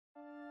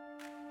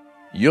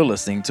You're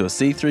listening to a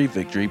C3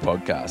 Victory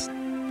podcast.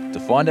 To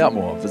find out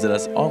more, visit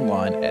us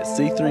online at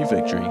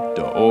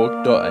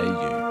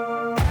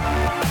c3victory.org.au.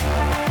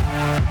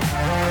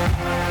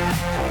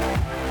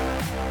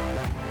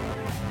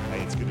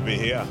 Hey, it's good to be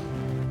here.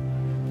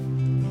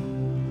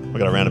 We've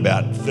got around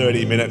about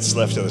 30 minutes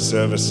left of the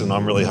service, and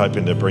I'm really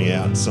hoping to bring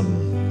out some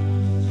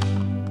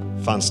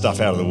fun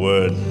stuff out of the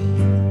Word.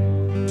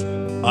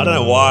 I don't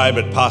know why,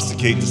 but Pastor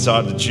Keith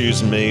decided to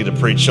choose me to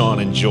preach on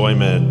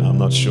enjoyment. I'm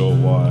not sure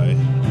why.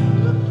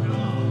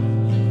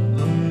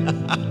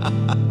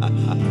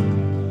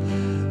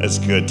 That's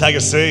good. Take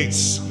a seat.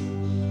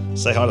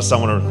 Say hi to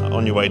someone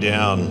on your way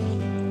down.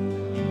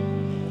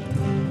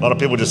 A lot of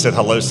people just said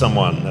hello to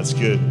someone. That's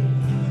good.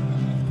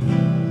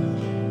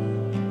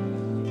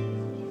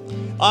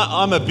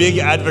 I'm a big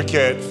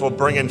advocate for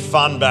bringing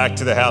fun back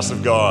to the house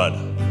of God.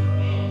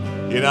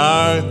 You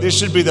know, this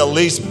should be the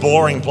least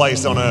boring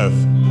place on earth.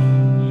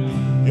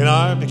 You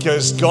know,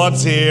 because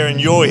God's here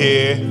and you're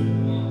here.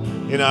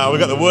 You know,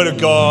 we've got the Word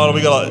of God.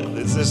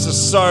 There's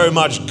just so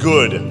much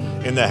good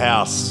in the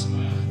house.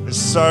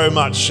 There's so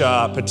much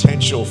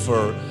potential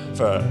for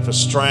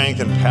strength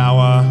and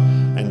power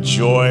and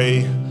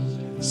joy.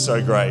 So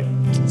great.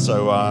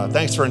 So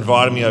thanks for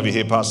inviting me over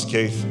here, Pastor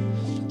Keith.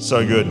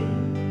 So good.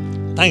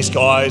 Thanks,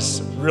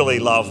 guys. Really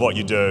love what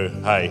you do.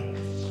 Hey,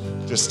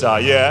 just,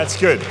 yeah, it's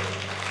good.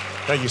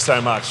 Thank you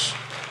so much.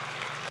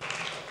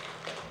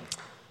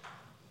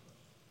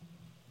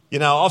 You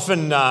know,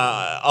 often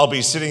I'll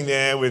be sitting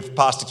there with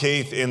Pastor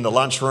Keith in the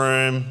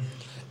lunchroom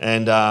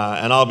and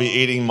I'll be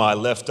eating my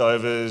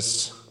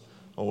leftovers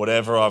or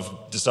whatever I've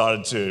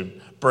decided to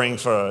bring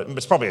for,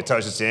 it's probably a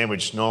toasted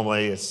sandwich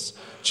normally. It's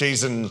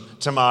cheese and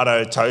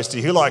tomato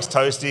toasty. Who likes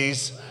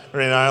toasties? You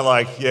know,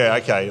 like, yeah,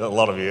 okay, a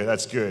lot of you,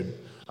 that's good.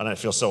 I don't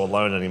feel so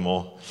alone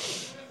anymore.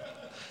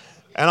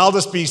 And I'll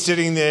just be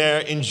sitting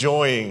there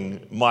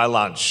enjoying my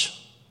lunch.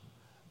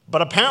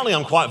 But apparently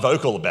I'm quite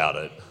vocal about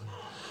it.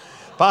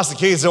 Pastor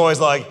Keith's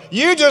always like,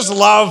 you just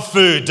love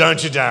food,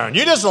 don't you, Darren?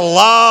 You just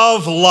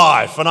love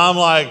life. And I'm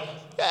like,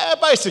 yeah,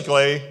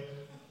 basically,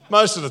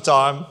 most of the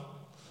time,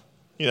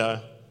 you know,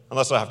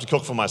 unless I have to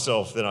cook for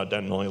myself, then I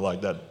don't normally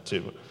like that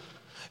too.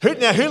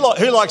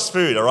 Who likes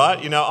food, all right?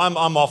 You know,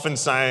 I'm often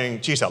saying,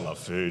 geez, I love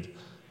food.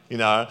 You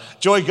know,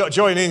 Joy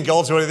and Ian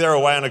Goldsworthy, they're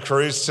away on a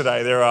cruise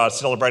today. They're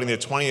celebrating their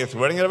 20th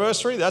wedding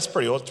anniversary. That's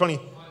pretty awesome.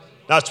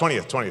 It's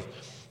 20th.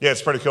 Yeah,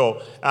 it's pretty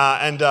cool.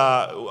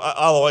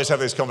 I'll always have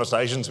these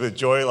conversations with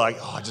Joy, like,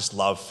 oh, I just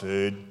love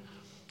food.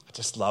 I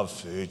just love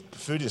food.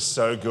 Food is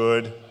so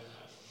good.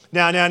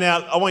 Now,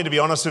 I want you to be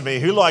honest with me.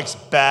 Who likes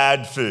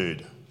bad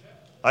food?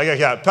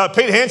 Okay.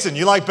 Pete Hansen,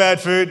 you like bad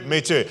food?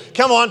 Me too.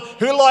 Come on,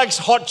 who likes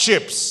hot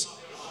chips?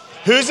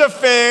 Who's a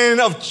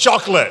fan of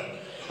chocolate?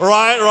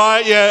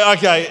 Right, yeah,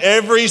 okay.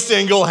 Every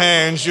single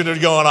hand should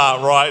have gone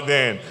up right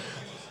then.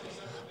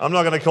 I'm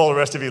not going to call the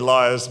rest of you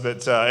liars,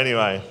 but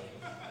anyway.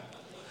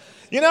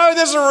 You know,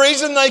 there's a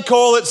reason they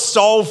call it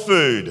soul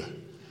food.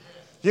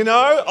 You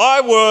know, I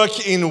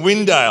work in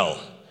Windale,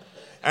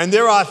 and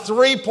there are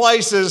 3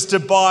 places to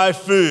buy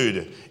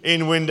food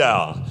in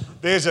Windale.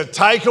 There's a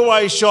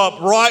takeaway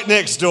shop right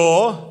next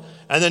door,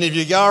 and then if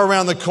you go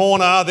around the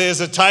corner,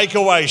 there's a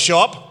takeaway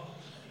shop,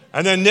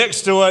 and then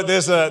next to it,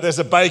 there's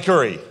a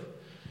bakery.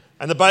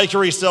 And the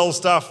bakery sells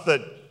stuff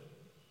that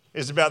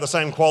is about the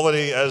same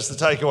quality as the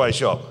takeaway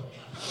shop.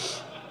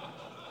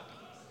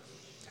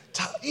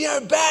 You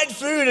know, bad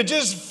food, it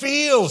just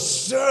feels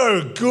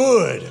so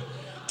good,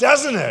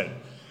 doesn't it?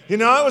 You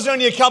know, it was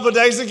only a couple of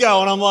days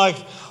ago and I'm like,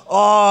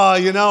 oh,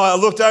 you know, I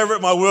looked over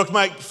at my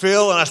workmate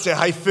Phil and I said,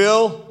 hey,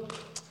 Phil,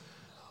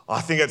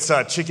 I think it's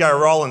Chico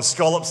Roll and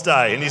Scallops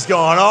Day. And he's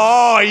going,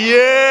 oh,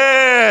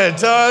 yeah,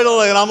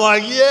 totally. And I'm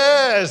like,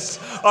 yes,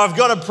 I've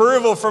got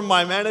approval from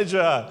my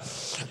manager.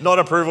 Not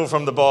approval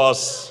from the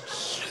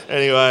boss.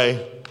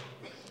 Anyway,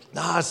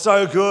 it's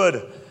so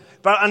good.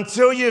 But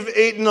until you've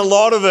eaten a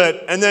lot of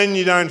it, and then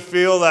you don't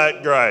feel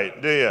that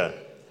great, do you?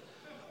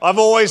 I've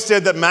always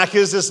said that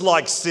Macca's is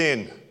like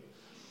sin.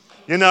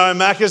 You know,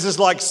 Macca's is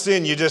like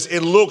sin.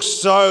 It looks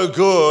so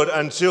good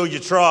until you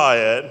try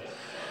it.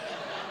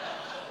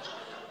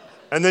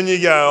 And then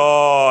you go,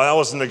 oh, that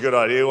wasn't a good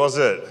idea, was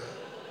it?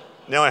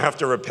 Now I have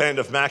to repent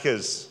of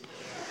Macca's.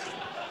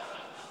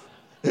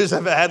 Who's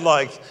ever had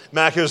like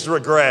Macca's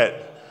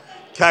regret,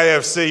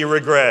 KFC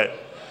regret?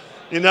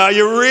 You know,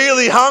 you're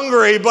really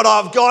hungry, but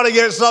I've got to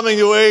get something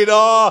to eat.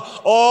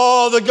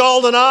 Oh, the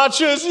Golden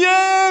Arches,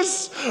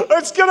 yes,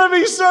 it's going to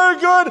be so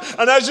good.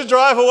 And as you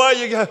drive away,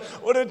 you go,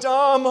 what a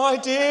dumb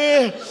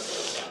idea.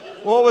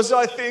 What was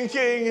I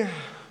thinking?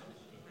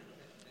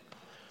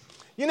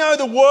 You know,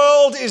 the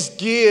world is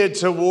geared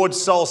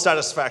towards soul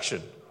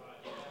satisfaction.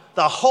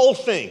 The whole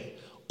thing.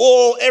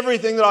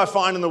 Everything that I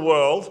find in the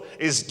world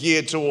is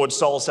geared towards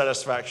soul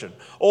satisfaction.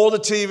 All the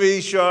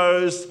TV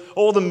shows,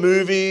 all the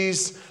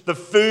movies, the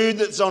food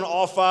that's on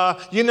offer.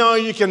 You know,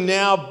 you can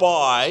now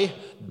buy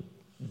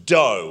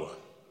dough.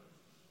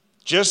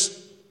 Just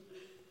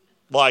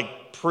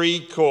like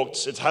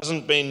pre-cooked, it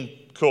hasn't been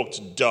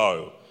cooked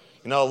dough.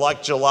 You know,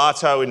 like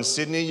gelato in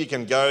Sydney, you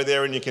can go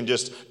there and you can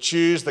just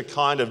choose the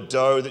kind of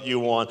dough that you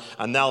want,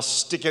 and they'll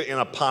stick it in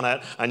a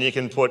punnet, and you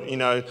can put,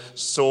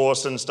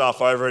 sauce and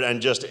stuff over it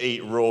and just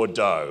eat raw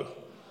dough.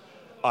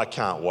 I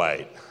can't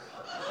wait.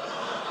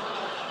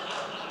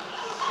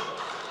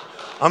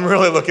 I'm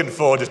really looking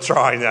forward to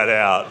trying that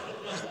out,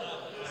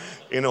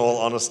 in all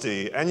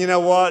honesty. And you know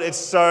what?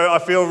 I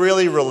feel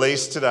really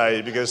released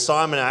today because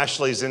Simon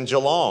Ashley's in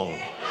Geelong.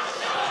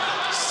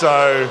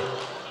 So,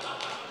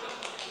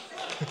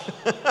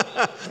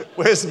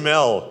 where's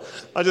Mel?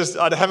 I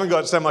haven't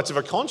got so much of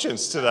a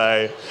conscience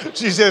today.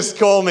 She just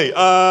called me.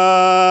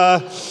 Nah.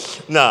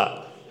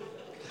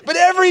 But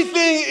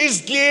everything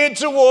is geared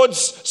towards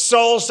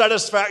soul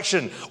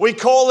satisfaction. We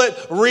call it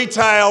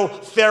retail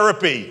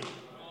therapy.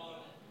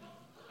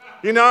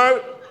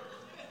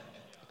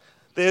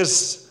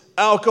 There's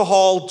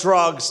alcohol,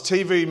 drugs,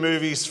 TV,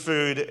 movies,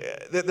 food.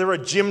 There are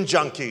gym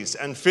junkies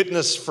and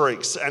fitness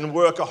freaks and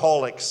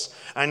workaholics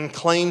and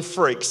clean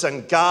freaks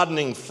and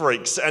gardening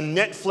freaks and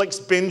Netflix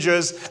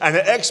bingers and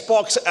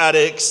Xbox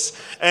addicts,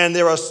 and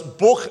there are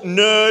book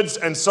nerds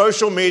and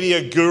social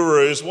media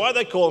gurus. Why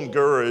they call them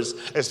gurus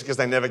is because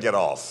they never get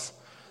off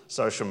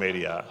social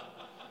media.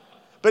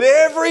 But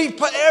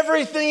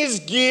everything is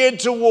geared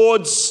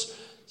towards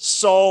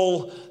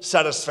soul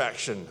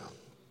satisfaction.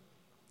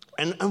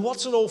 And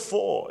what's it all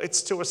for?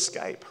 It's to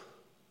escape.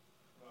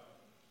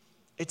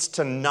 It's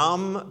to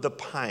numb the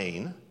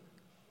pain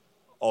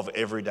of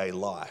everyday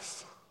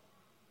life.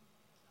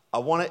 I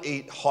want to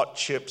eat hot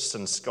chips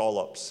and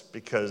scallops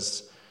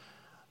because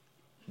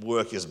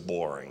work is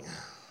boring.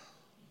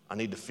 I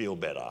need to feel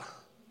better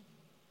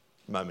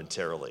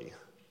momentarily.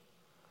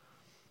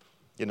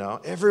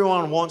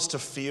 Everyone wants to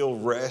feel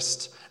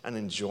rest and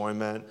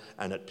enjoyment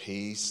and at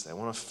peace. They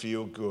want to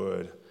feel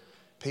good.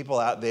 People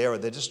out there,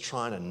 they're just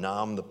trying to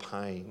numb the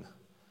pain,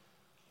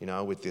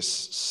 with this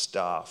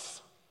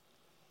stuff.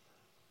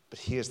 But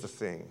here's the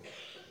thing.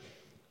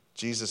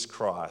 Jesus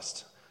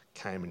Christ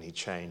came and he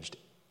changed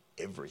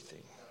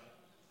everything.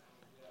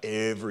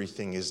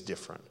 Everything is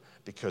different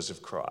because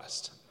of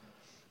Christ.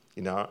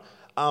 I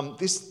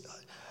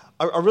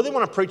really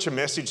want to preach a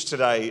message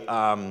today.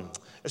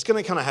 It's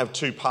going to kind of have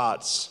two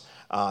parts,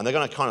 and they're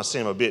going to kind of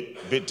seem a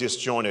bit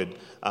disjointed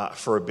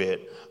for a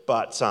bit.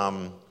 But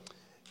I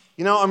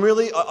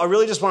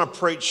really just want to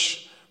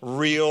preach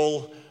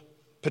real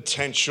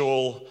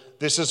potential.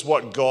 This is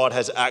what God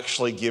has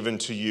actually given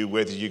to you,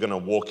 whether you're going to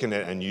walk in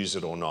it and use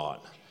it or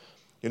not.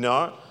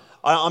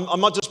 I'm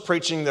not just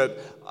preaching that.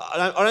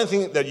 I don't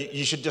think that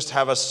you should just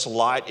have a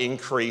slight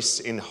increase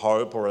in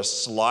hope or a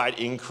slight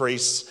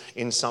increase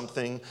in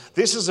something.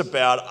 This is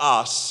about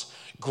us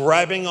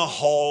grabbing a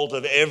hold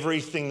of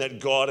everything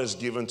that God has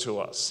given to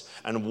us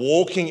and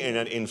walking in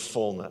it in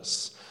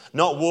fullness.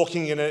 Not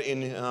walking in it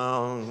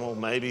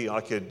maybe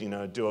I could,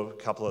 do a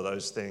couple of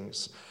those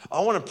things. I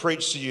want to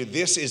preach to you,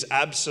 this is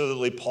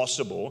absolutely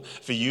possible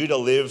for you to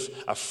live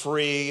a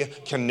free,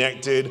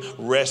 connected,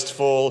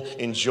 restful,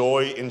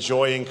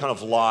 enjoying kind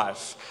of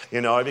life,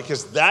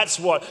 because that's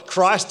what,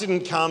 Christ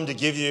didn't come to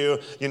give you,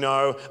 a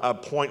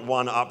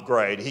 0.1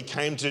 upgrade. He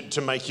came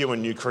to make you a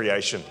new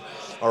creation,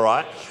 all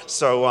right?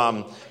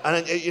 So,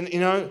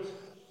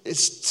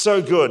 it's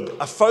so good.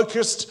 A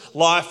focused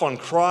life on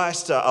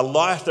Christ, a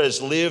life that is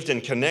lived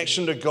in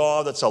connection to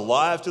God, that's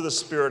alive to the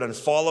Spirit and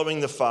following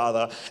the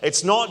Father.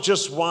 It's not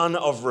just one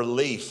of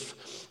relief.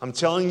 I'm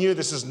telling you,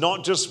 this is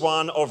not just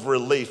one of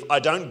relief. I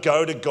don't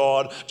go to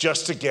God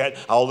just to get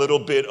a little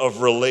bit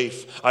of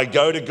relief. I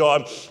go to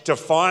God to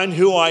find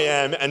who I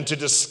am and to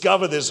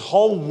discover this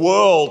whole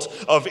world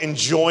of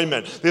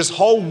enjoyment, this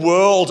whole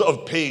world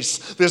of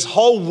peace, this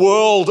whole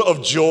world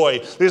of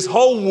joy, this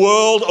whole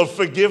world of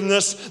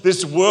forgiveness,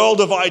 this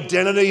world of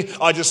identity.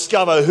 I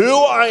discover who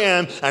I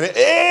am and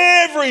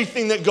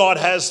everything that God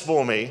has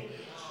for me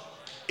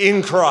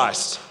in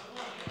Christ.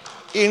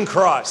 In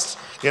Christ,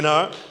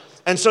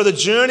 And so the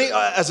journey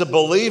as a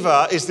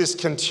believer is this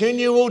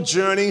continual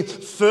journey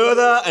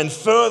further and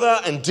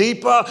further and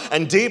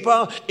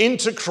deeper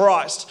into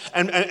Christ.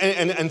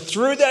 And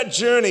through that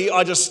journey,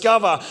 I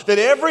discover that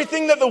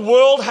everything that the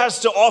world has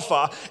to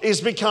offer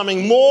is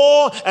becoming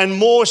more and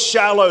more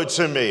shallow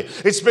to me.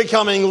 It's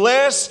becoming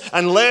less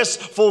and less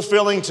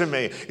fulfilling to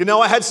me.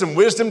 I had some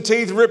wisdom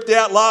teeth ripped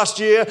out last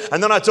year,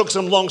 and then I took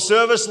some long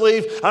service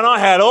leave, and I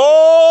had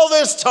all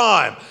this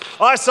time.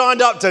 I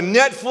signed up to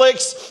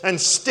Netflix and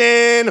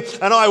Stan,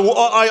 and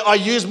I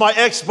used my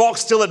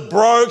Xbox till it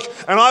broke,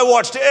 and I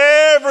watched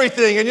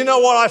everything. And you know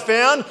what I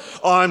found?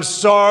 I'm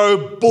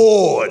so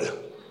bored.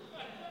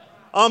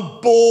 I'm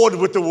bored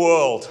with the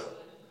world.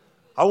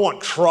 I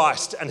want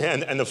Christ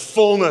and the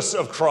fullness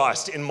of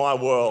Christ in my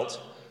world.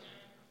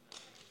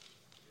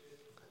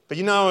 But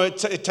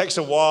it takes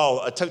a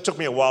while. It took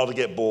me a while to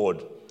get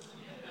bored.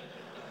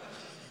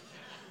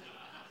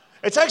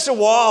 It takes a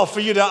while for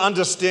you to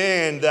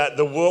understand that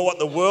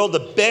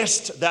the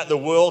best that the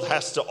world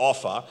has to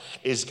offer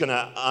is going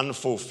to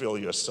unfulfill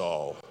your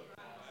soul.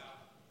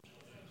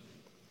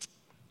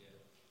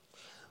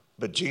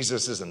 But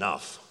Jesus is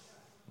enough.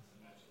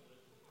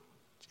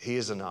 He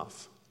is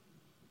enough.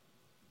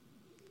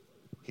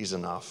 He's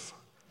enough.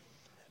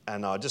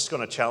 And I'm just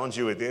going to challenge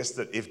you with this,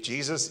 that if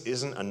Jesus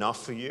isn't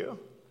enough for you,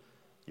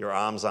 your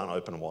arms aren't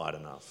open wide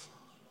enough.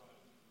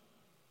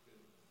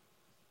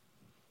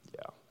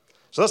 Yeah.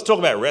 So let's talk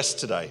about rest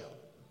today.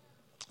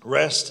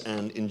 Rest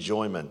and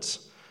enjoyment.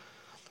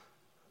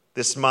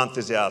 This month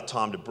is our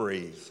time to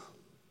breathe,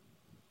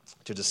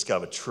 to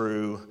discover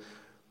true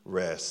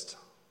rest,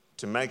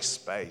 to make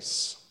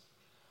space,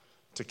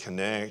 to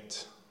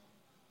connect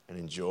and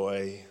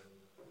enjoy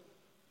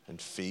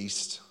and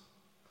feast.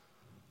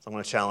 So I'm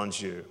going to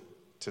challenge you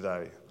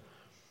today.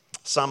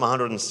 Psalm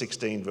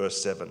 116,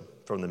 verse 7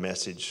 from the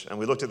Message. And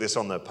we looked at this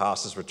on the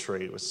pastor's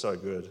retreat. It was so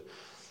good.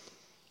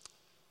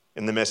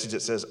 In the Message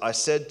it says, I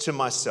said to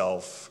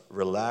myself,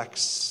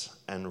 relax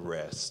and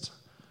rest.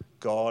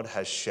 God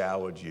has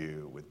showered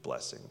you with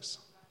blessings.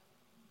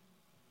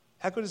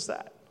 How good is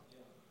that?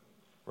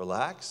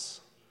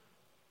 Relax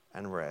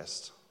and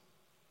rest.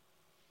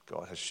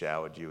 God has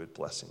showered you with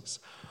blessings.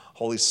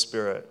 Holy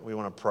Spirit, we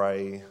want to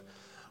pray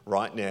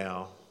right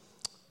now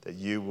that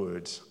you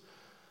would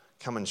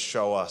come and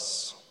show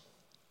us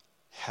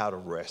how to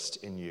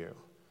rest in you,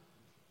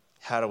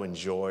 how to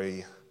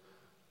enjoy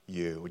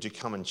you. Would you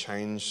come and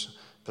change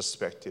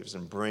perspectives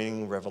and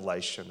bring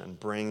revelation and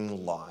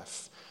bring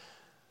life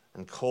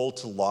and call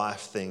to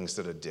life things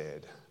that are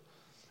dead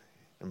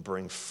and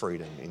bring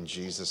freedom in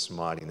Jesus'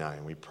 mighty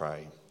name, we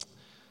pray.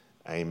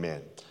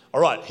 Amen. All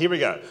right, here we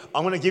go.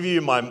 I'm going to give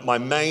you my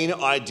main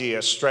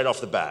idea straight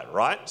off the bat,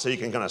 right? So you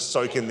can kind of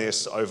soak in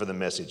this over the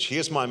message.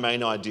 Here's my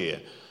main idea,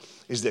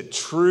 is that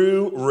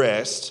true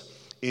rest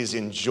is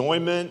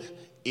enjoyment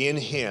in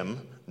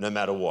Him no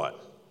matter what.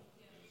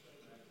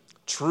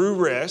 True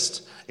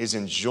rest is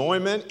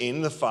enjoyment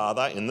in the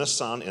Father, in the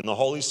Son, in the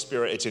Holy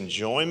Spirit. It's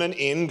enjoyment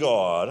in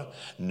God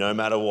no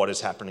matter what is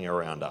happening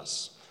around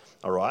us.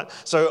 All right?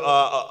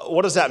 So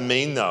what does that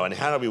mean, though, and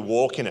how do we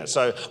walk in it?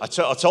 So I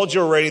told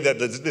you already that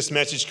this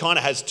message kind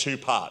of has two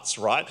parts,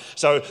 right?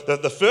 So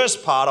the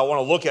first part, I want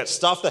to look at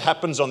stuff that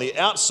happens on the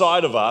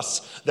outside of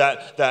us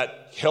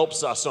that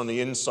helps us on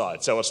the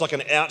inside. So it's like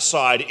an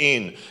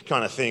outside-in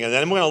kind of thing. And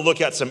then we're going to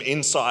look at some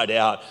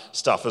inside-out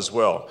stuff as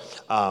well.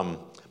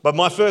 But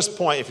my first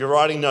point, if you're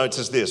writing notes,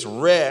 is this.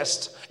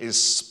 Rest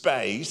is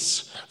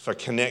space for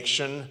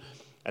connection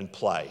and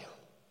play.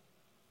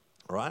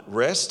 All right?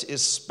 Rest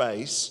is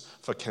space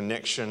for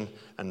connection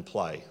and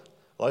play.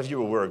 A lot of you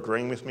were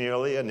agreeing with me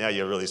earlier. Now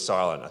you're really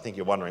silent. I think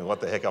you're wondering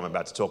what the heck I'm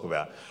about to talk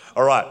about.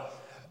 All right.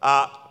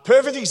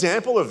 Perfect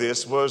example of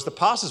this was the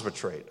pastor's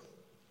retreat.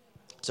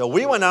 So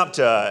we went up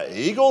to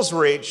Eagles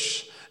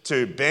Reach,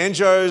 to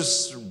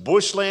Banjo's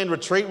Bushland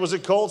Retreat, was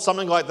it called?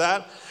 Something like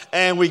that.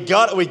 And we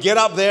get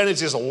up there, and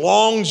it's this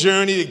long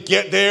journey to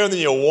get there, and then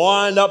you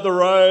wind up the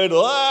road.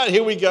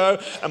 Here we go.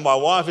 And my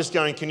wife is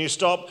going, can you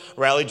stop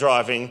rally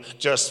driving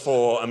just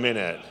for a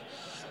minute?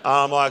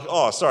 I'm like,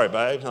 oh, sorry,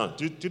 babe.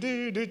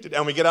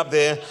 And we get up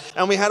there,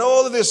 and we had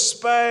all of this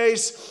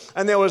space,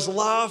 and there was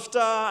laughter,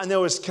 and there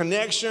was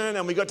connection,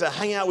 and we got to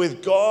hang out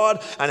with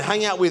God and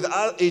hang out with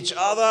each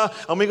other,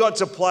 and we got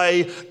to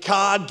play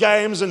card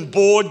games and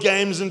board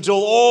games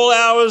until all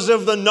hours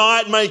of the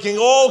night, making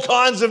all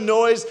kinds of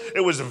noise.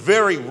 It was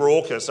very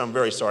raucous. I'm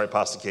very sorry,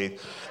 Pastor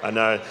Keith. I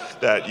know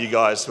that you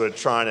guys were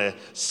trying to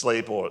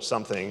sleep or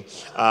something.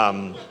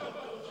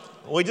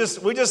 We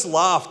just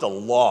laughed a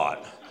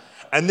lot.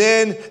 And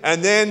then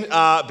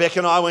Beck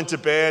and I went to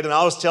bed, and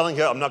I was telling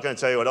her, I'm not going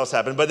to tell you what else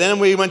happened, but then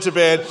we went to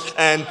bed,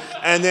 and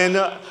then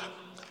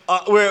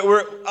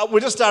we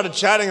just started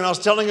chatting, and I was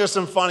telling her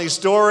some funny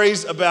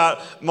stories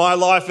about my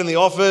life in the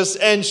office,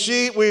 and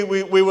we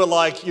were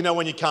like, you know,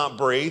 when you can't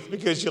breathe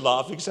because you're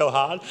laughing so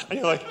hard, and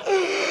you're like,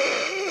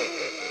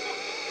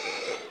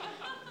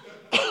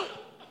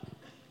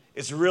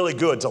 it's really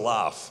good to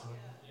laugh.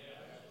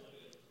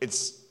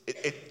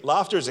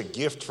 Laughter is a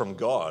gift from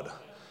God.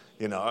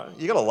 You know,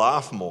 you got to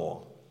laugh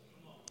more.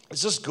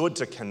 It's just good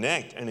to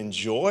connect and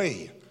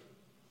enjoy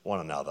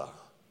one another.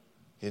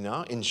 You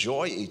know,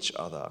 enjoy each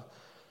other.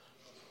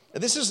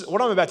 And this is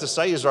what I'm about to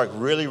say is like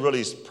really,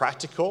 really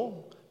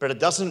practical, but it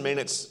doesn't mean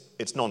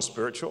it's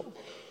non-spiritual.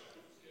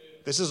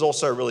 This is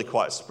also really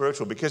quite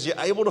spiritual because you're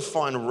able to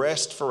find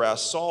rest for our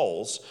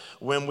souls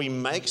when we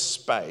make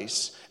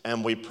space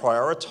and we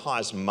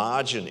prioritize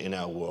margin in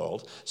our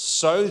world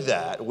so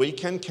that we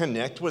can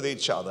connect with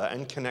each other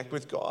and connect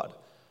with God.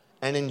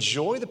 And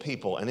enjoy the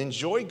people and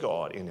enjoy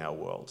God in our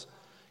world.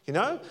 You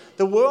know,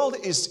 the world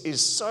is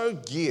so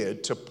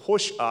geared to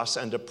push us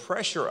and to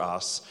pressure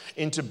us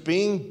into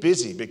being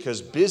busy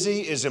because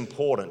busy is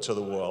important to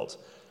the world.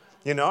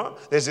 You know,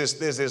 there's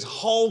this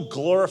whole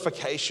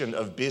glorification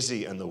of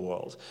busy in the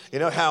world. You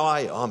know, how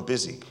are you? Oh, I'm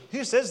busy.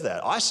 Who says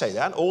that? I say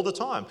that all the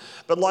time.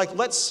 But like,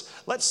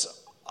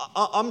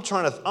 I'm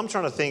trying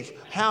to think,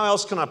 how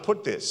else can I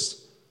put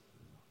this?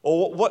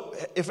 Or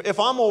what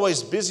if I'm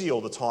always busy all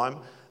the time,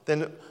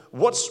 then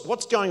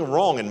what's going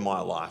wrong in my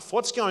life?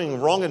 What's going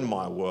wrong in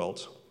my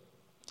world?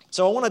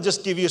 So I want to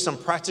just give you some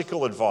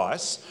practical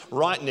advice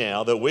right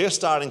now that we're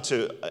starting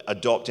to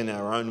adopt in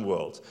our own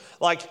world.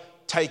 Like,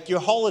 take your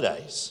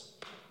holidays.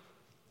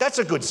 That's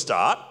a good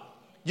start.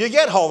 You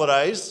get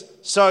holidays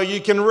so you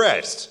can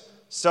rest.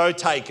 So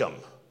take them.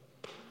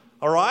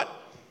 All right?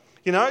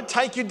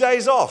 Take your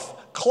days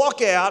off.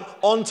 Clock out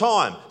on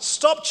time.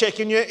 Stop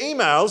checking your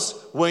emails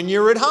when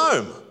you're at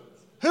home.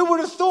 Who would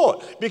have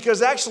thought?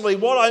 Because actually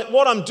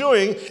what I'm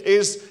doing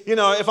is,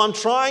 if I'm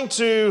trying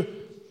to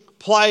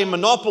play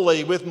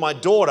Monopoly with my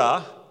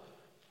daughter,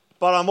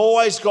 but I'm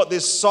always got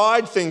this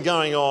side thing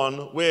going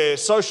on where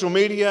social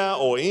media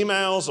or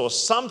emails or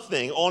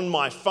something on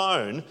my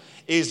phone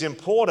is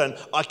important,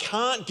 I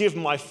can't give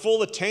my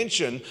full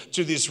attention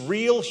to this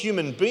real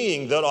human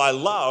being that I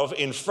love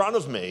in front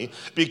of me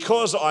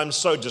because I'm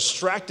so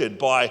distracted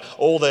by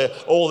all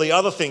the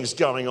other things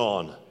going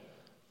on.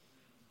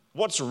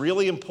 What's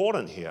really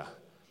important here?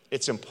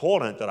 It's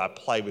important that I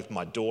play with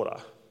my daughter.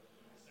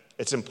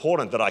 It's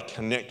important that I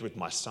connect with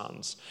my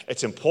sons.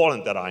 It's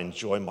important that I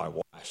enjoy my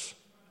wife.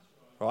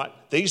 Right?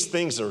 These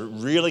things are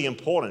really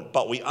important,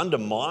 but we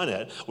undermine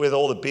it with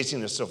all the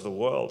busyness of the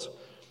world.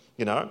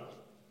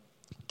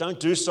 Don't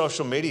do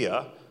social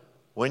media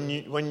when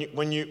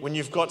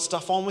you've got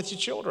stuff on with your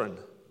children.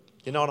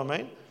 You know what I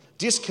mean?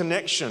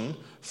 Disconnection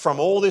from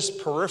all this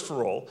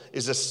peripheral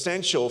is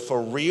essential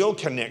for real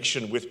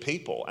connection with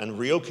people and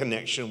real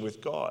connection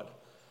with God.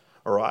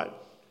 All right?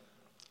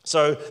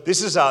 So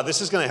this is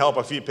going to help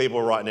a few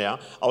people right now.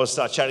 I was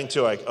chatting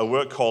to a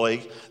work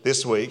colleague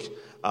this week,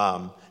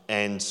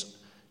 and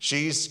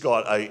she's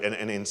got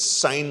an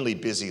insanely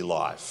busy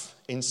life.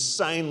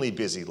 Insanely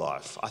busy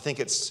life. I think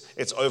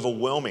it's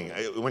overwhelming.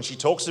 When she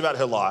talks about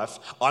her life,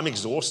 I'm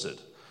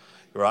exhausted,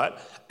 right?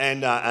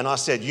 And I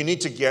said, you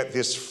need to get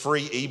this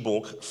free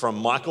ebook from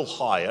Michael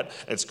Hyatt.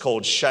 It's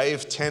called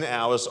Shave 10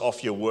 Hours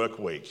Off Your Work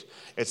Week.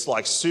 It's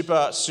like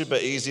super, super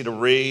easy to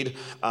read.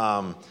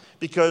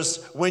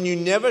 Because when you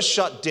never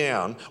shut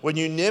down, when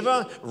you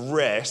never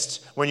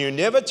rest, when you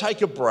never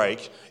take a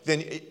break,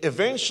 then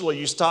eventually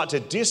you start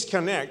to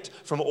disconnect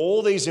from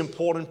all these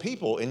important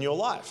people in your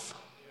life.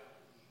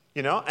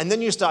 And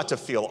then you start to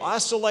feel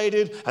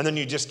isolated, and then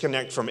you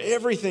disconnect from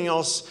everything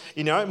else.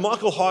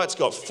 Michael Hyatt's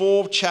got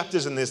 4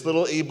 chapters in this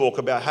little ebook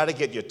about how to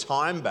get your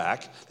time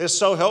back. They're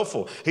so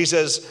helpful. He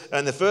says,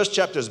 and the first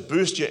chapter is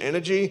boost your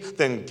energy,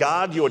 then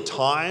guard your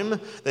time,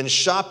 then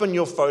sharpen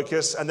your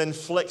focus, and then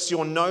flex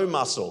your no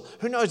muscle.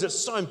 Who knows?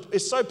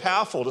 It's so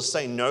powerful to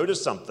say no to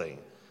something.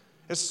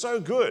 It's so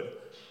good,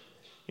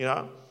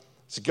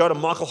 So go to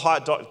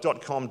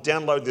michaelhyatt.com,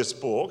 download this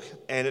book,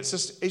 and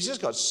he's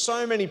just got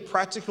so many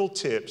practical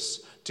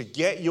tips to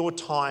get your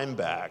time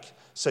back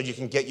so you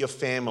can get your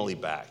family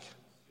back,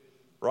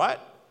 right?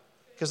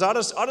 Because I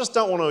just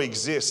don't want to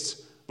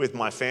exist with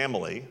my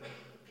family.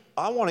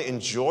 I want to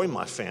enjoy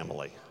my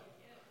family.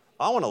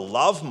 I want to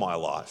love my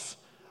life.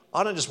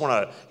 I don't just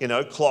want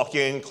to, clock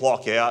in,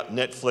 clock out,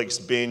 Netflix,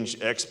 binge,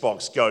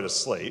 Xbox, go to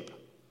sleep,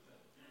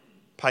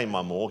 pay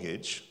my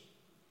mortgage.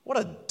 What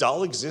a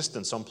dull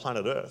existence on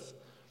planet Earth.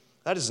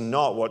 That is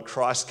not what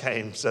Christ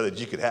came so that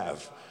you could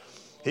have.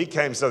 He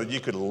came so that you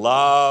could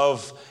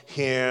love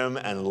him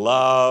and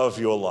love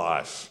your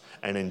life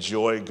and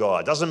enjoy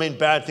God. Doesn't mean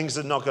bad things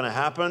are not going to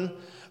happen,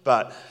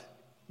 but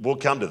we'll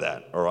come to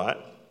that, all right?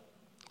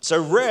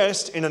 So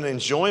rest in an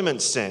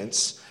enjoyment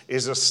sense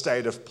is a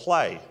state of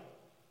play.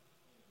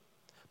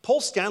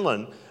 Paul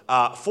Scanlon,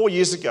 4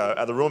 years ago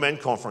at the Real Men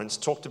Conference,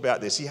 talked about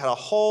this. He had a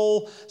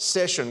whole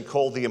session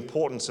called The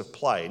Importance of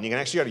Play. And you can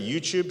actually go to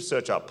YouTube,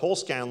 search up Paul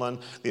Scanlon,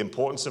 The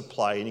Importance of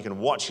Play, and you can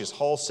watch his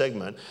whole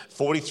segment,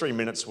 43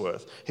 minutes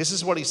worth. This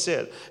is what he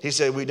said. He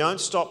said, we don't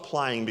stop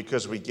playing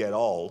because we get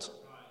old.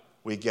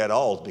 We get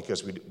old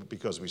because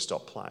we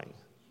stop playing.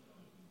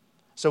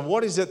 So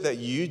what is it that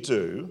you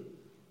do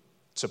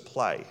to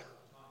play?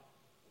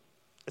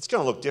 It's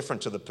going to look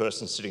different to the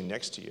person sitting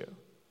next to you.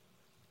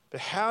 But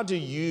how do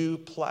you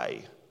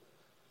play?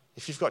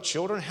 If you've got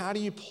children, how do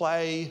you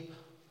play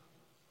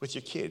with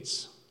your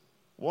kids?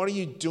 What are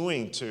you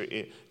doing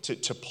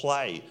to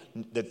play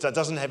that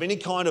doesn't have any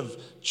kind of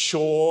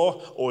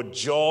chore or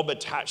job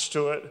attached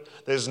to it?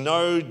 There's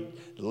no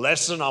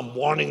lesson I'm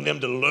wanting them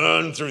to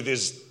learn through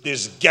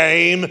this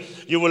game.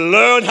 You will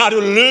learn how to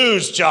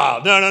lose,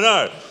 child.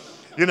 No.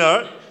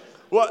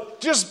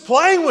 Just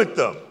playing with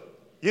them.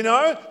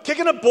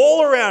 Kicking a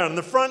ball around in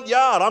the front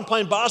yard. I'm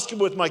playing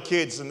basketball with my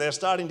kids and they're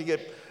starting to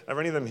get, are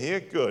any of them here?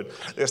 Good.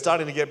 They're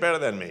starting to get better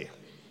than me.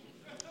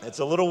 It's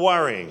a little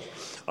worrying,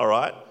 all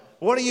right?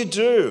 What do you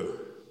do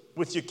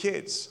with your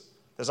kids?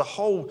 There's a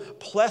whole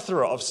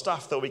plethora of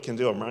stuff that we can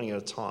do. I'm running out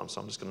of time, so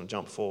I'm just going to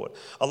jump forward.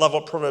 I love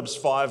what Proverbs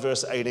 5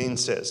 verse 18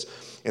 says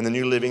in the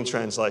New Living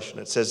Translation.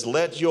 It says,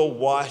 let your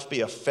wife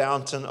be a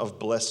fountain of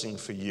blessing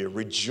for you.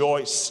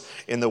 Rejoice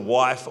in the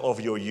wife of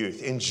your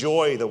youth.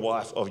 Enjoy the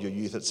wife of your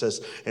youth, it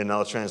says in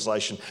another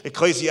translation.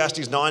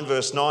 Ecclesiastes 9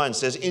 verse 9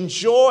 says,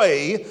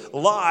 enjoy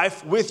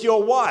life with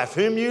your wife,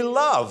 whom you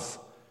love.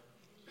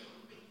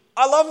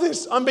 I love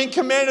this. I'm being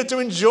commanded to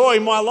enjoy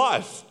my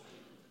life.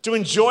 To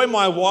enjoy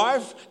my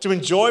wife, to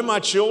enjoy my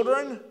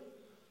children.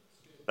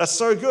 That's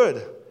so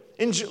good.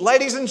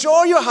 Ladies,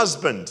 enjoy your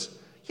husband.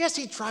 Yes,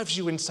 he drives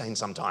you insane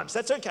sometimes.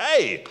 That's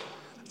okay.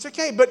 It's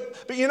okay.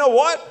 But you know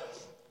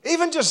what?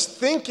 Even just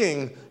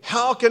thinking,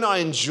 how can I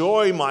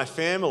enjoy my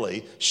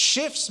family,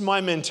 shifts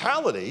my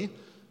mentality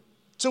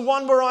to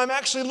one where I'm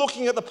actually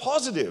looking at the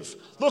positive,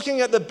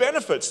 looking at the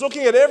benefits,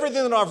 looking at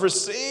everything that I've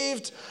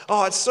received.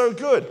 Oh, it's so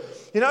good.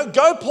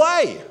 Go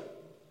play.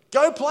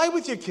 Go play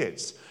with your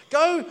kids.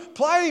 Go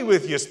play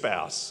with your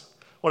spouse,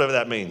 whatever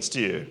that means to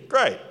you.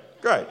 Great.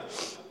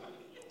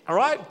 All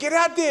right? Get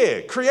out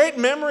there. Create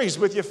memories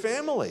with your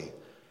family.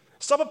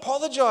 Stop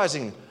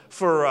apologizing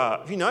for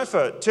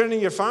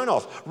turning your phone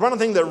off. One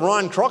thing that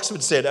Ryan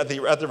Croxford said at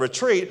the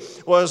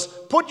retreat was,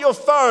 put your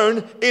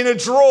phone in a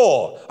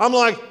drawer. I'm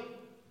like,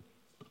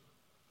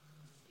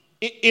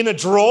 in a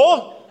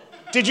drawer?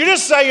 Did you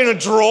just say in a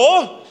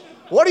drawer?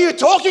 What are you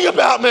talking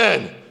about,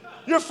 man?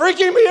 You're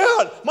freaking me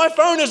out. My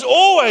phone is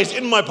always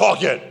in my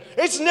pocket.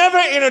 It's never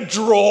in a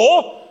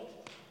drawer.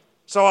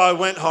 So I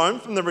went home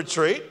from the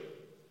retreat,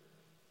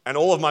 and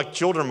all of my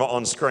children were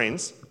on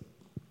screens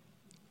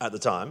at the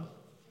time.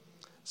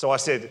 So I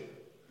said,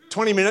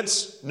 20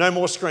 minutes, no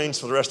more screens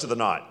for the rest of the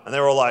night. And they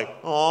were all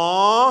like,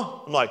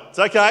 "Aww." I'm like, it's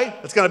okay.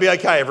 It's going to be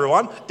okay,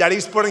 everyone.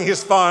 Daddy's putting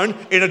his phone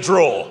in a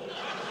drawer.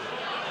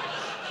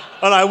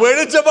 And I went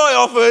into my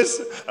office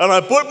and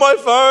I put my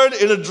phone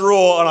in a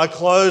drawer and I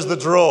closed the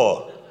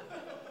drawer.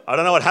 I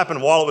don't know what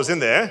happened while it was in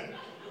there.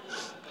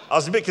 I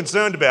was a bit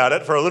concerned about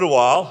it for a little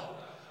while.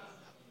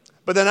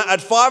 But then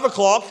at 5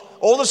 o'clock,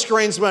 all the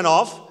screens went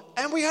off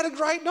and we had a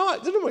great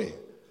night, didn't we?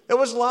 There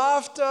was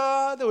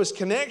laughter, there was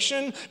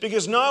connection,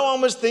 because no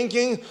one was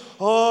thinking,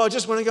 I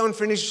just want to go and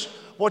finish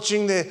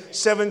watching the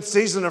 7th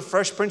season of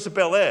Fresh Prince of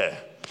Bel-Air.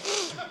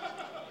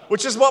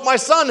 Which is what my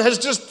son has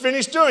just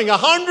finished doing.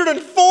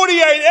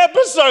 148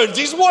 episodes.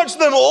 He's watched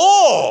them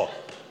all.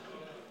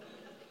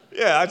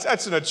 Yeah,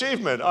 that's an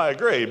achievement, I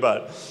agree.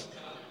 But,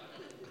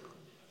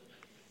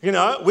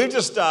 we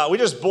just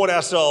bought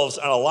ourselves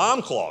an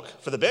alarm clock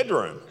for the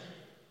bedroom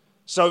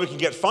so we can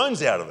get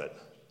phones out of it,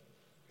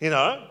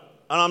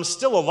 and I'm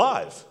still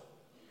alive.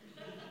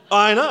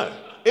 I know.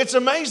 It's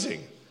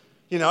amazing,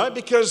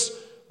 because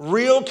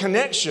real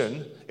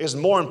connection is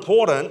more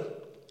important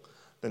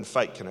than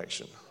fake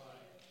connection.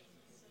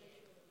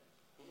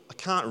 I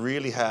can't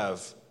really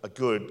have a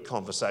good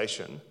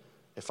conversation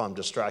if I'm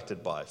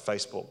distracted by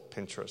Facebook,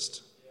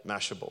 Pinterest,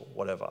 Mashable,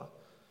 whatever.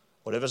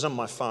 Whatever's on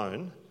my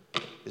phone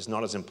is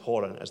not as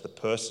important as the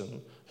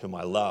person whom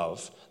I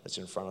love that's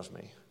in front of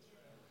me.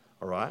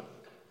 All right?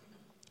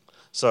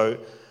 So,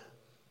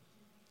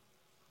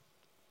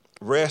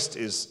 rest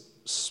is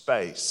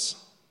space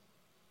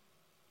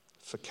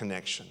for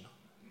connection.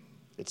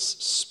 It's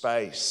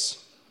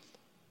space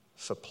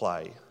for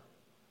play.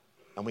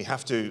 And we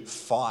have to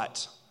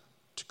fight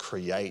to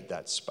create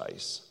that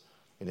space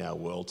in our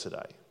world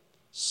today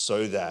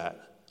so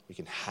that we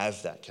can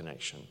have that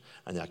connection,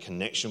 and our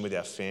connection with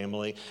our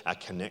family, our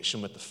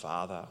connection with the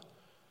Father,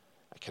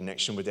 our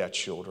connection with our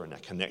children, our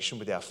connection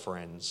with our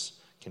friends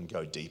can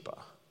go deeper.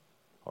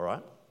 All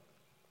right?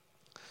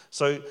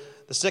 So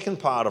the second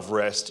part of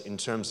rest in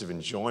terms of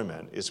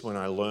enjoyment is when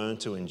I learn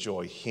to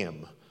enjoy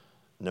Him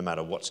no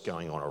matter what's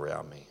going on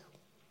around me.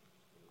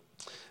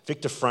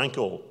 Viktor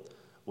Frankl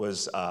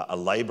was a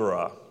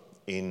labourer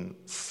in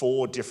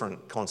 4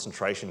 different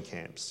concentration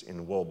camps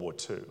in World War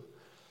II.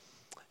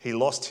 He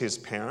lost his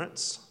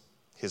parents,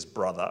 his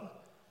brother,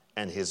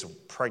 and his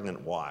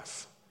pregnant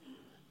wife,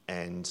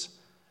 and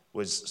he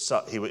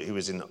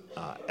was in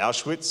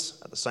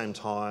Auschwitz at the same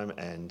time,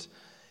 and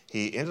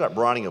he ended up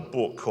writing a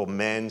book called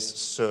Man's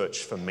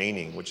Search for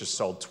Meaning, which has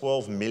sold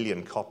 12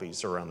 million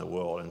copies around the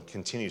world and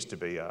continues to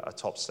be a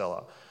top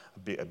seller,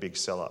 a big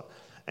seller.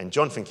 And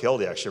John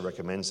Finkeldy actually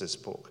recommends this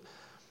book.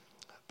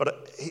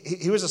 But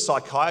he was a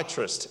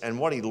psychiatrist, and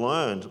what he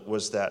learned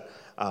was that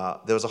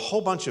there was a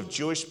whole bunch of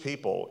Jewish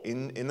people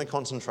in the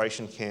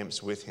concentration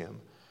camps with him,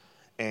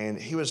 and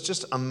he was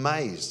just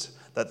amazed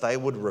that they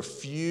would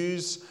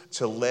refuse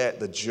to let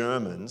the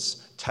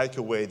Germans take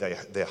away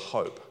their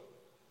hope,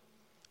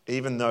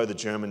 even though the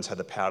Germans had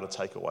the power to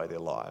take away their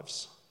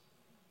lives.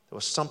 There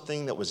was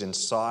something that was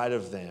inside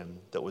of them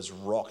that was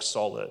rock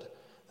solid,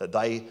 that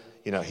they,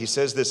 he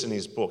says this in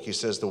his book. He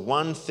says, the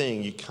one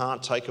thing you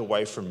can't take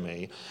away from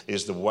me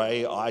is the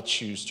way I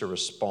choose to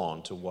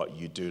respond to what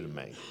you do to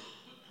me.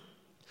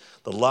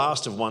 The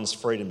last of one's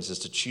freedoms is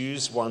to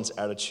choose one's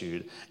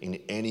attitude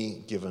in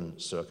any given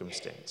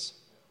circumstance.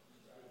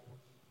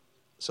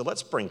 So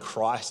let's bring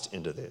Christ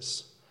into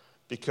this,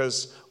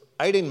 because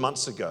 18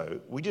 months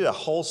ago, we did a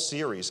whole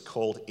series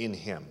called In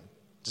Him.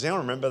 Does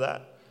anyone remember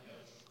that?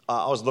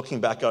 I was looking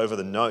back over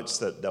the notes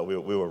that we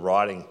were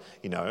writing,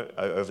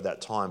 over that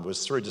time. It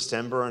was through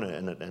December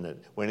and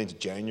it went into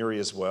January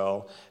as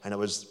well. And it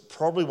was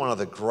probably one of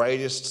the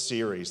greatest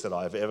series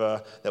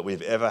that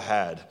we've ever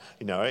had,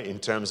 in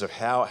terms of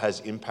how it has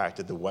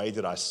impacted the way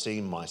that I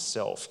see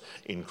myself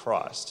in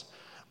Christ.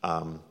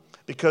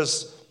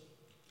 Because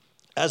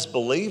as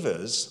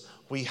believers,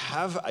 we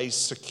have a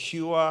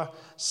secure,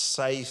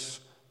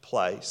 safe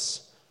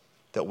place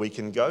that we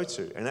can go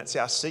to. And that's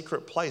our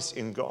secret place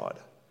in God.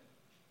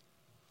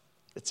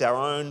 It's our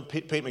own,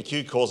 Pete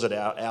McHugh calls it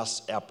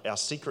our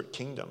secret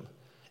kingdom,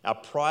 our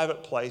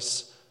private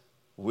place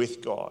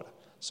with God.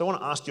 So I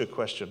want to ask you a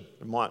question.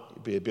 It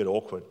might be a bit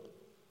awkward.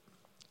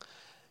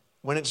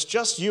 When it's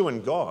just you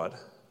and God,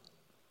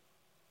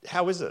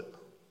 how is it?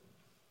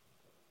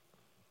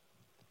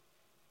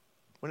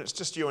 When it's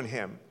just you and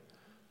him,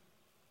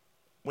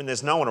 when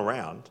there's no one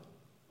around,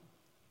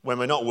 when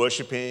we're not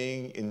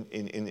worshiping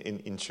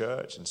in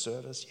church and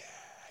service,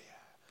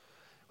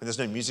 when there's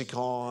no music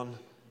on,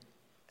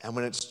 and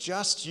when it's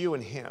just you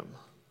and him,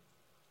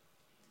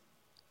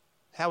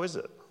 how is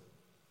it?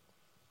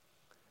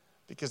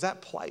 Because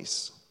that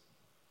place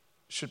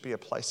should be a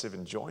place of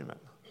enjoyment.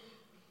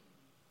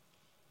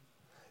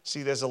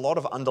 See, there's a lot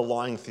of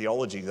underlying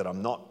theology that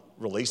I'm not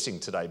releasing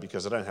today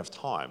because I don't have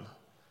time.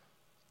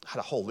 I had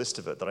a whole list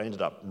of it that I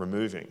ended up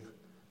removing.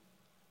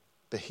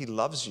 But he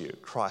loves you.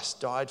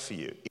 Christ died for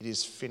you. It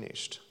is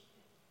finished.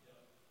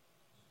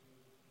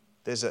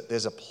 There's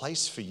a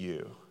place for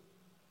you.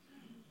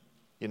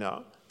 You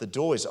know, the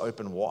door is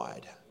open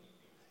wide.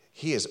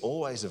 He is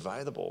always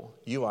available.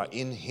 You are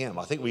in him.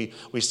 I think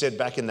we said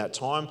back in that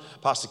time,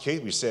 Pastor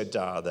Keith, we said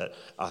that,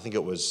 I think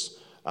it was,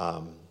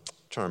 trying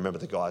to remember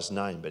the guy's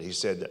name, but he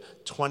said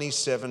that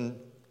 27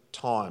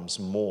 times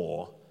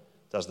more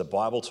does the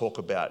Bible talk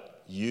about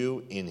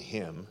you in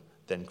him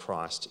than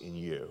Christ in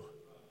you.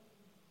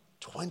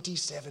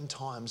 27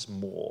 times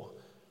more.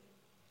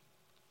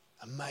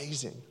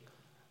 Amazing.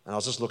 And I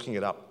was just looking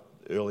it up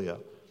earlier.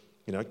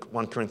 You know,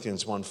 1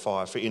 Corinthians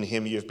 1:5, for in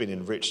him you've been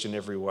enriched in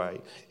every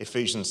way.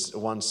 Ephesians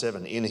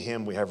 1:7, in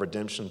him we have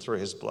redemption through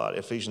his blood.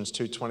 Ephesians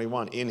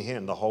 2:21, in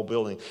him, the whole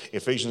building.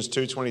 Ephesians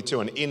 2:22,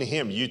 and in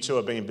him you two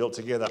are being built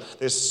together.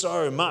 There's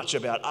so much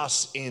about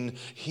us in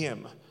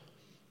him.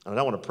 And I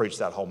don't want to preach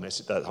that whole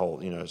message, that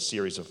whole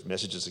series of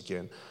messages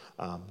again.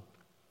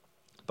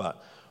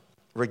 But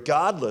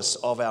regardless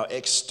of our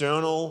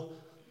external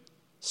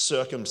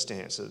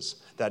circumstances,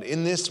 that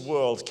in this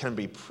world can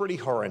be pretty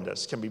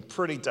horrendous, can be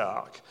pretty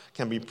dark,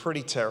 can be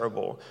pretty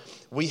terrible,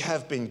 we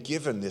have been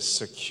given this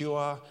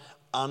secure,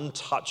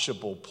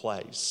 untouchable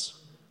place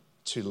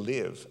to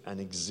live and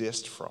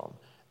exist from.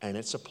 And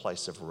it's a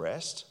place of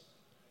rest.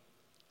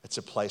 It's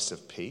a place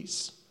of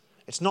peace.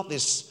 It's not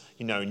this,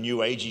 new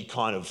agey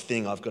kind of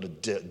thing. I've got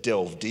to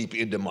delve deep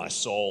into my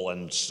soul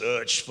and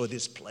search for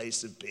this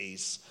place of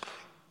peace.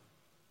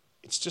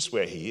 It's just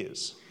where he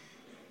is.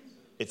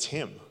 It's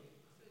him.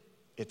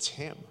 It's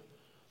him.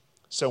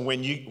 So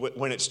when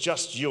it's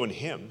just you and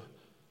him,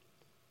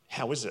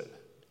 how is it?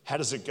 How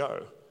does it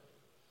go?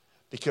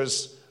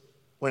 Because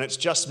when it's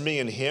just me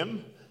and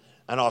him,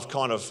 and I've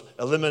kind of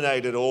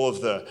eliminated all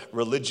of the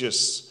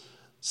religious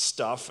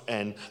stuff,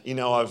 and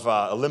I've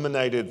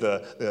eliminated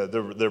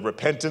the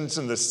repentance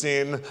and the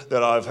sin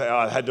that I've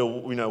had to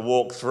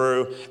walk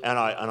through, and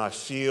I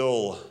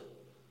feel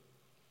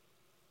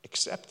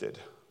accepted.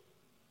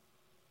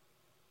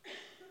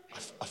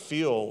 I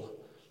feel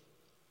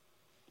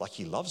like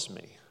he loves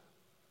me.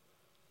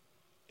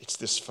 It's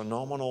this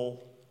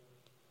phenomenal,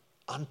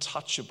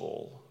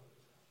 untouchable,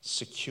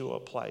 secure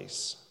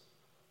place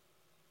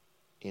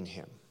in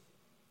him.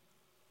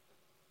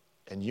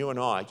 And you and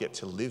I get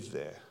to live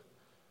there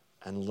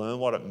and learn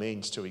what it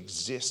means to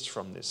exist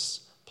from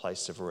this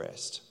place of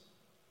rest.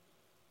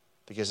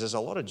 Because there's a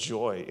lot of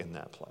joy in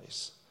that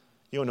place.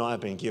 You and I have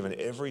been given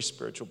every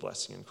spiritual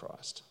blessing in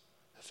Christ.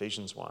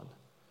 Ephesians 1.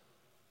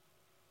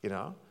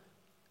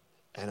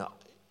 And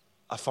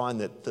I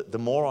find that the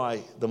more I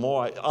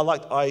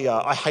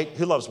hate,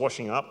 who loves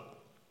washing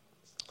up?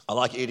 I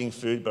like eating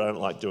food, but I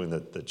don't like doing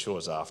the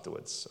chores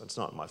afterwards. It's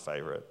not my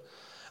favorite.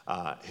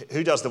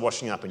 Who does the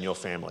washing up in your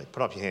family?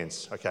 Put up your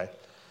hands, okay?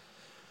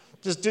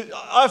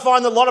 I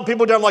find that a lot of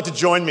people don't like to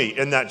join me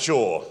in that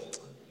chore.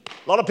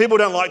 A lot of people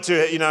don't like to,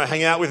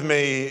 hang out with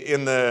me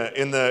in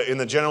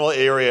the general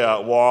area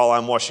while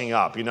I'm washing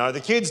up.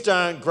 The kids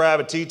don't grab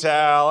a tea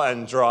towel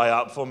and dry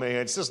up for me.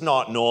 It's just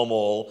not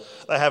normal.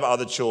 They have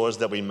other chores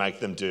that we make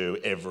them do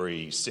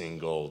every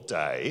single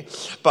day.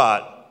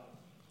 But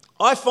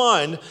I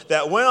find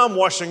that when I'm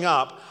washing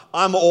up,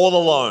 I'm all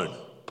alone.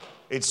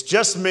 It's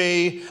just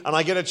me, and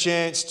I get a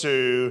chance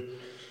to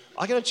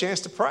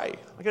pray.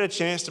 I get a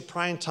chance to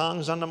pray in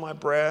tongues under my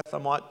breath. I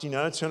might,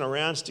 turn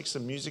around, stick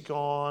some music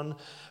on.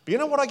 But you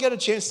know what I get a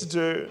chance to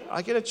do?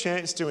 I get a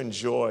chance to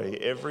enjoy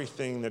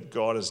everything that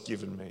God has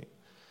given me.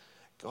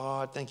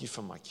 God, thank you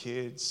for my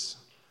kids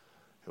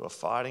who are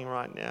fighting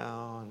right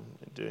now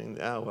and doing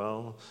that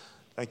well.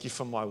 Thank you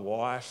for my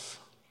wife.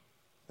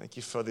 Thank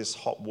you for this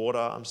hot water.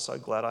 I'm so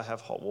glad I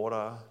have hot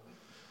water.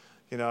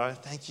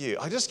 Thank you.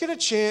 I just get a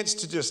chance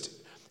to just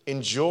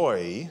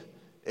enjoy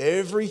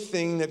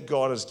everything that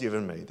God has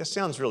given me. That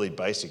sounds really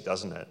basic,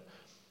 doesn't it?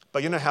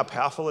 But you know how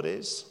powerful it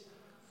is?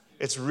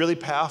 It's really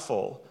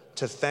powerful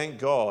to thank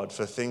God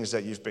for things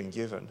that you've been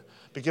given.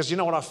 Because you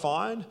know what I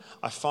find?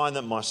 I find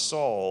that my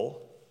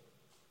soul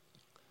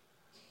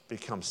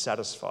becomes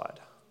satisfied.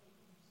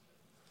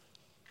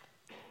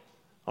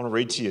 I want to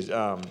read to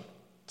you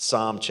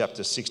Psalm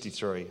chapter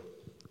 63.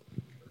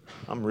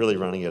 I'm really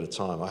running out of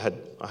time. I had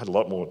a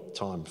lot more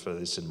time for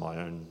this in my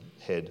own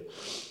head.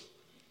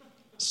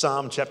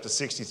 Psalm chapter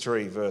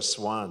 63 verse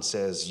 1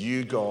 says,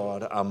 "You,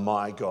 God, are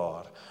my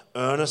God.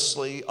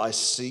 Earnestly I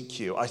seek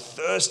you. I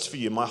thirst for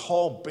you. My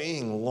whole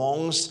being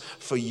longs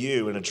for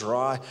you in a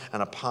dry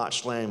and a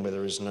parched land where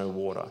there is no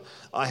water.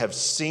 I have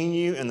seen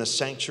you in the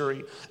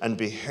sanctuary and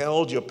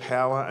beheld your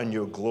power and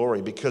your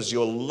glory, because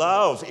your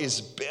love is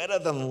better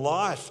than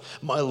life.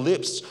 My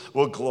lips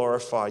will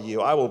glorify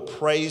you. I will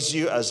praise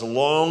you as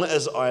long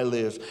as I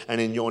live, and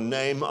in your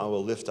name I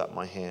will lift up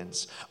my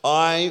hands.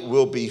 I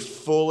will be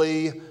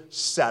fully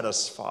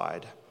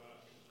satisfied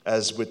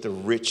as with the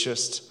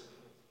richest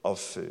of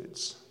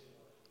foods.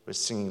 With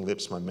singing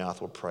lips, my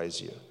mouth will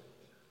praise you.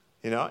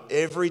 You know,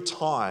 every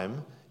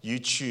time you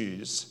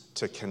choose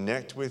to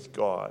connect with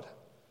God,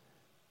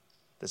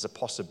 there's a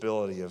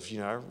possibility of,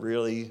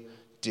 really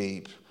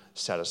deep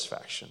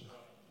satisfaction.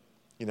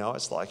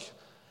 It's like,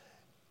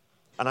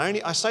 and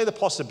I say the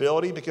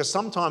possibility because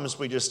sometimes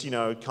we just,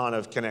 kind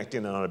of connect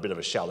in on a bit of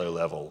a shallow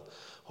level.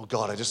 Oh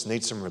God, I just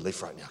need some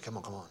relief right now. Come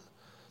on.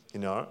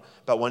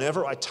 But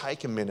whenever I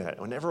take a minute,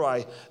 whenever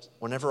I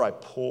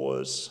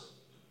pause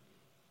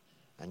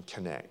and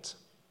connect.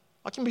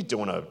 I can be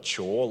doing a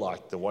chore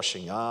like the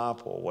washing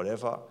up or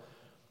whatever,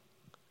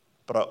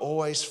 but I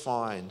always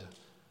find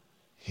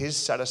his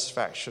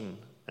satisfaction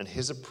and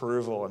his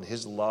approval and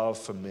his love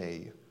for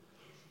me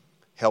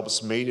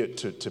helps me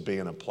to be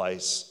in a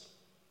place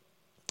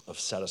of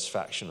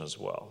satisfaction as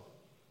well,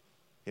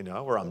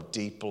 where I'm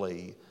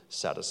deeply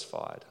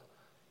satisfied.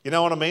 You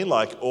know what I mean?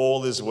 Like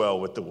all is well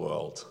with the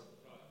world,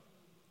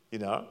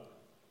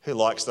 Who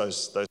likes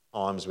those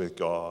times with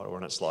God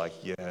when it's like,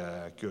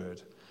 yeah,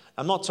 good.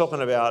 I'm not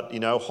talking about,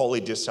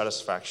 holy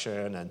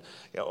dissatisfaction and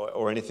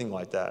or anything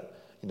like that,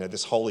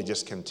 this holy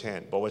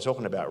discontent, but we're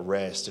talking about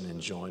rest and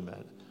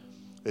enjoyment.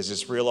 There's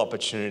this real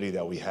opportunity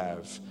that we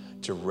have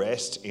to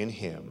rest in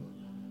him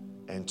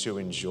and to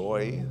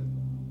enjoy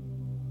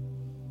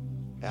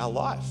our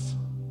life.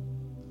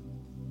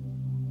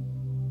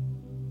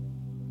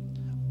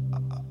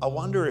 I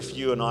wonder if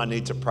you and I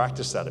need to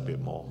practice that a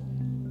bit more.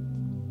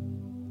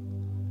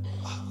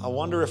 I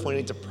wonder if we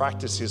need to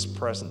practice his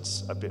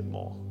presence a bit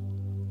more.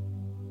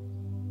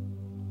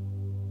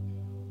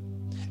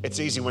 It's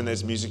easy when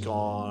there's music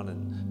on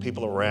and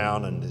people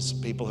around and there's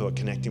people who are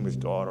connecting with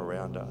God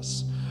around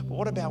us. But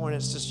what about when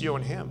it's just you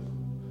and him?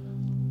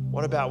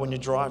 What about when you're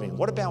driving?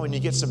 What about when you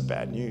get some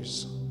bad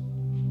news?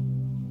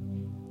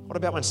 What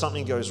about when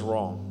something goes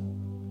wrong?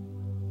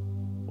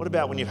 What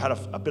about when you've had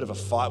a bit of a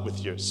fight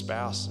with your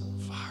spouse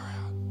and far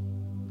out?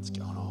 What's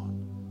going on?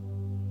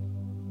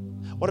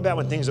 What about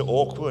when things are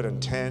awkward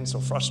and tense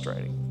or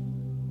frustrating?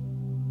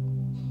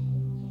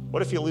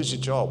 What if you lose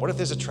your job? What if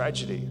there's a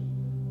tragedy?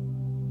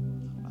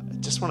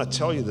 I just want to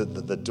tell you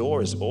that the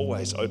door is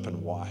always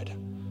open wide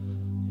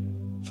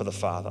for the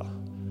Father.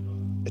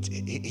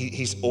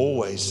 He's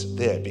always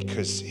there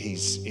because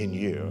he's in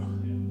you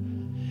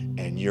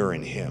and you're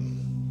in him.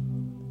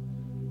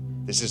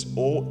 There's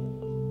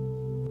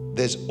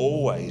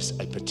always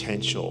a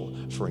potential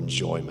for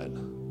enjoyment,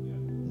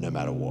 no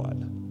matter what.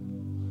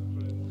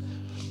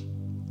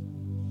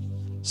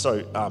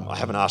 So I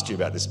haven't asked you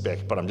about this,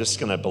 Beck, but I'm just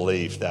going to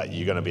believe that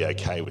you're going to be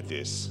okay with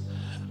this.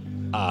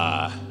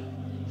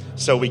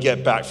 So we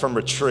get back from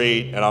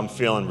retreat and I'm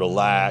feeling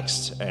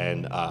relaxed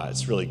and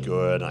it's really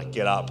good. And I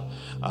get up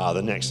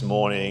the next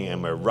morning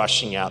and we're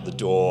rushing out the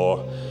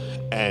door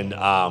and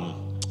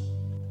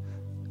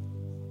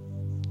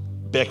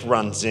Beck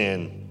runs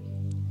in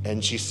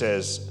and she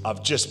says,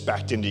 "I've just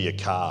backed into your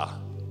car."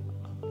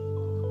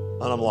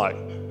 And I'm like,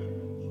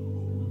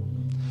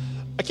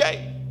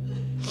 okay.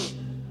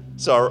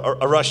 So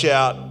I rush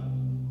out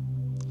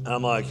and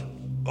I'm like,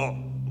 oh,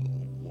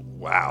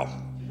 wow.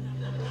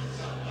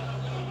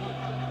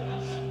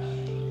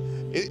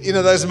 You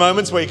know those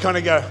moments where you kind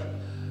of go,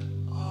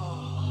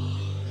 oh.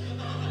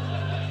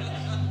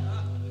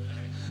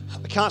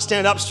 I can't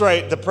stand up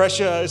straight. The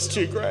pressure is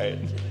too great.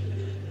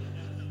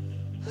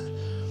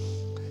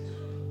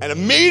 And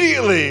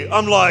immediately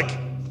I'm like,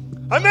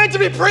 I'm meant to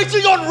be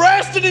preaching on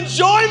rest and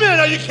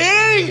enjoyment. Are you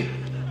kidding?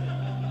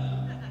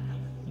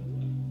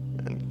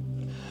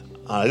 And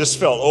I just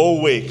felt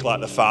all week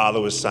like the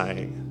Father was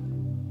saying,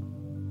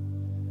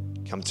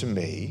 come to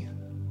me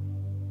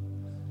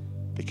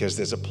because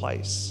there's a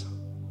place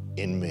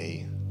in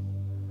me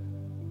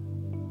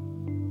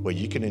where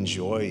you can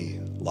enjoy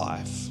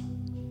life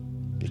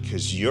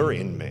because you're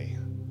in me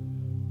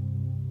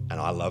and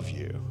I love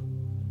you.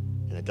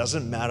 And it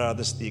doesn't matter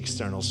the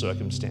external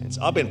circumstance.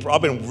 I've been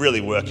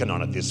really working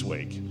on it this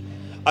week.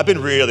 Had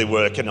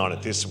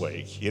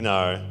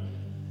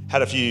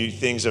a few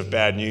things of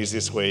bad news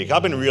this week.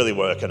 I've been really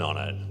working on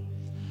it.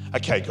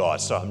 Okay, God,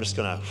 so I'm just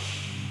going to...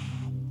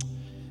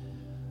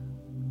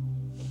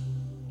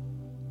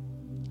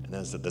 And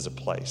there's a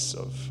place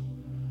of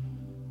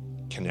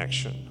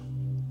connection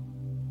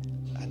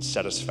and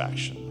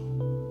satisfaction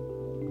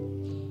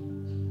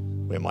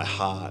where my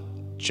heart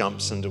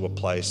jumps into a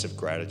place of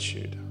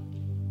gratitude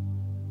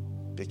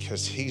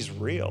because he's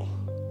real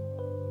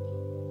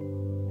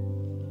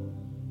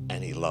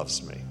and he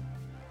loves me.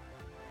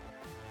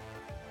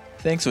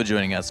 Thanks for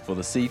joining us for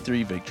the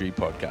C3 Victory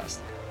podcast.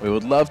 We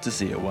would love to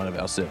see you at one of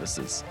our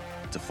services.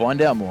 To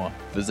find out more,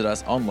 visit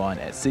us online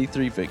at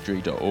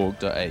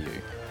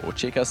c3victory.org.au or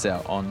check us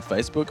out on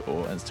Facebook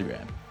or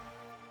Instagram.